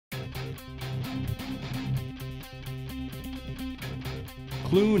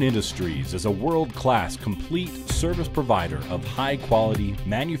Klune Industries is a world-class, complete service provider of high-quality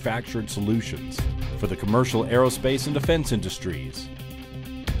manufactured solutions for the commercial aerospace and defense industries.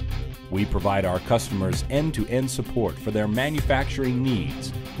 We provide our customers end-to-end support for their manufacturing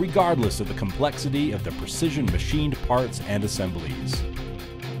needs, regardless of the complexity of the precision machined parts and assemblies.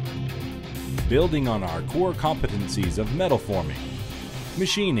 Building on our core competencies of metal forming,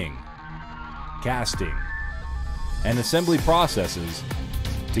 machining, casting, and assembly processes,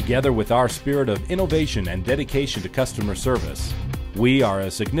 together with our spirit of innovation and dedication to customer service, we are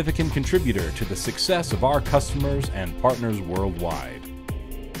a significant contributor to the success of our customers and partners worldwide.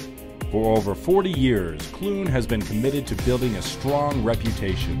 For over 40 years, Klune has been committed to building a strong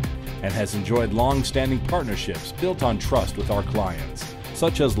reputation and has enjoyed long-standing partnerships built on trust with our clients,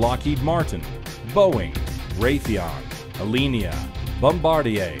 such as Lockheed Martin, Boeing, Raytheon, Alenia,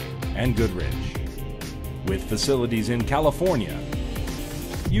 Bombardier, and Goodrich. With facilities in California,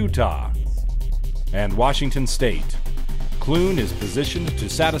 Utah, and Washington State, Klune is positioned to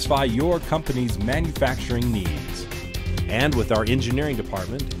satisfy your company's manufacturing needs. And with our engineering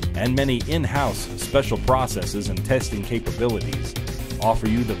department and many in-house special processes and testing capabilities, offer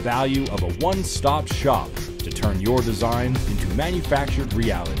you the value of a one-stop shop to turn your designs into manufactured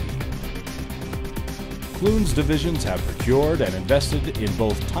reality. Klune's divisions have procured and invested in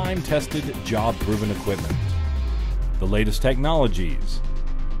both time-tested, job-proven equipment, the latest technologies,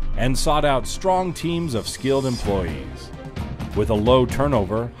 and sought out strong teams of skilled employees. With a low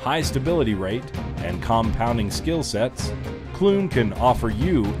turnover, high stability rate, and compounding skill sets, Klune can offer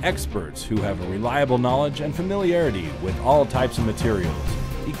you experts who have a reliable knowledge and familiarity with all types of materials,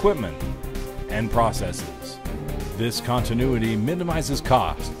 equipment, and processes. This continuity minimizes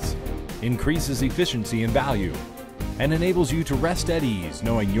costs, increases efficiency and value, and enables you to rest at ease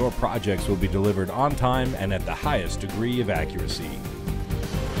knowing your projects will be delivered on time and at the highest degree of accuracy.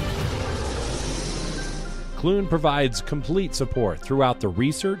 Klune provides complete support throughout the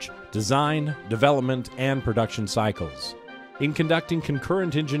research, design, development, and production cycles. In conducting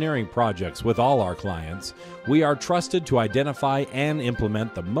concurrent engineering projects with all our clients, we are trusted to identify and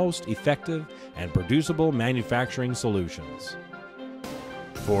implement the most effective and producible manufacturing solutions.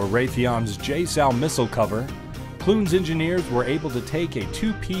 For Raytheon's JSOW missile cover, Klune's engineers were able to take a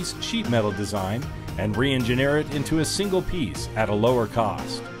two-piece sheet metal design and re-engineer it into a single piece at a lower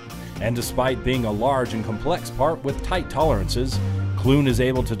cost. And despite being a large and complex part with tight tolerances, Klune is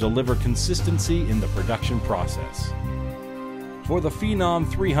able to deliver consistency in the production process. For the Phenom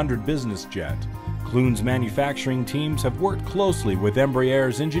 300 business jet, Klune's manufacturing teams have worked closely with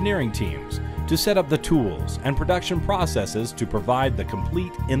Embraer's engineering teams to set up the tools and production processes to provide the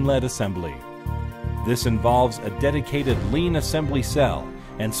complete inlet assembly. This involves a dedicated lean assembly cell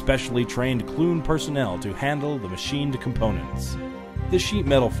and specially trained Klune personnel to handle the machined components, the sheet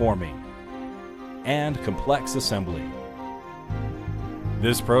metal forming, and complex assembly.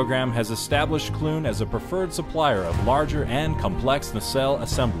 This program has established Klune as a preferred supplier of larger and complex nacelle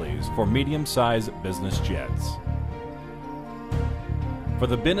assemblies for medium-sized business jets. For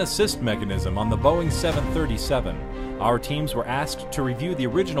the bin assist mechanism on the Boeing 737, our teams were asked to review the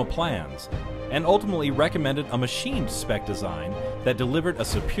original plans and ultimately recommended a machined spec design that delivered a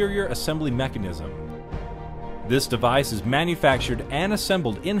superior assembly mechanism. This device is manufactured and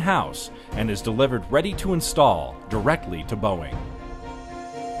assembled in-house and is delivered ready to install directly to Boeing.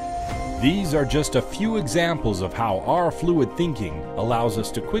 These are just a few examples of how our fluid thinking allows us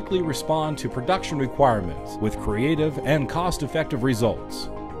to quickly respond to production requirements with creative and cost-effective results.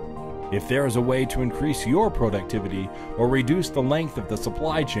 If there is a way to increase your productivity or reduce the length of the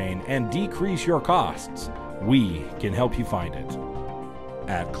supply chain and decrease your costs, we can help you find it.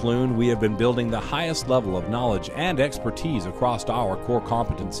 At Klune, we have been building the highest level of knowledge and expertise across our core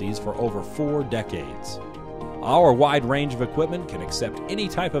competencies for over 4 decades. Our wide range of equipment can accept any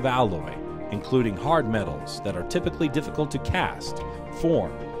type of alloy, including hard metals that are typically difficult to cast,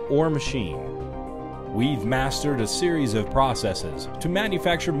 form, or machine. We've mastered a series of processes to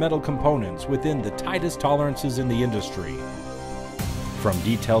manufacture metal components within the tightest tolerances in the industry. From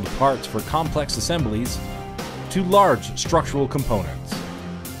detailed parts for complex assemblies to large structural components.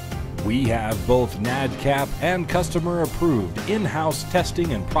 We have both NADCAP and customer-approved in-house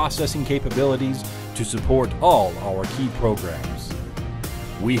testing and processing capabilities to support all our key programs.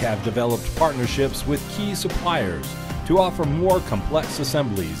 We have developed partnerships with key suppliers to offer more complex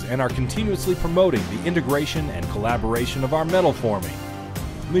assemblies and are continuously promoting the integration and collaboration of our metal forming,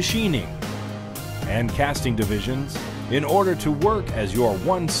 machining, and casting divisions in order to work as your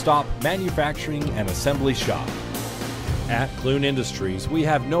one-stop manufacturing and assembly shop. At Klune Industries, we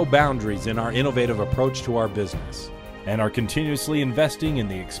have no boundaries in our innovative approach to our business. and are continuously investing in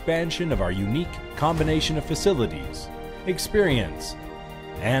the expansion of our unique combination of facilities, experience,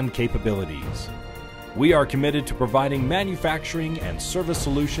 and capabilities. We are committed to providing manufacturing and service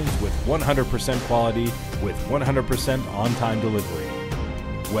solutions with 100% quality with 100% on-time delivery.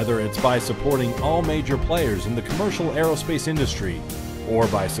 Whether it's by supporting all major players in the commercial aerospace industry or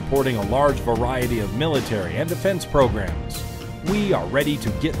by supporting a large variety of military and defense programs, we are ready to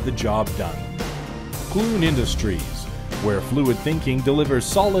get the job done. Klune Industries, where fluid thinking delivers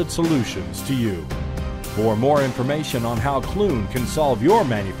solid solutions to you. For more information on how Klune can solve your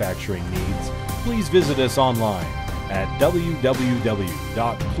manufacturing needs, please visit us online at www.klune.com.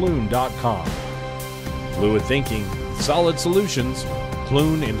 Fluid thinking, solid solutions,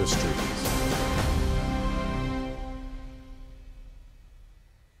 Klune Industries.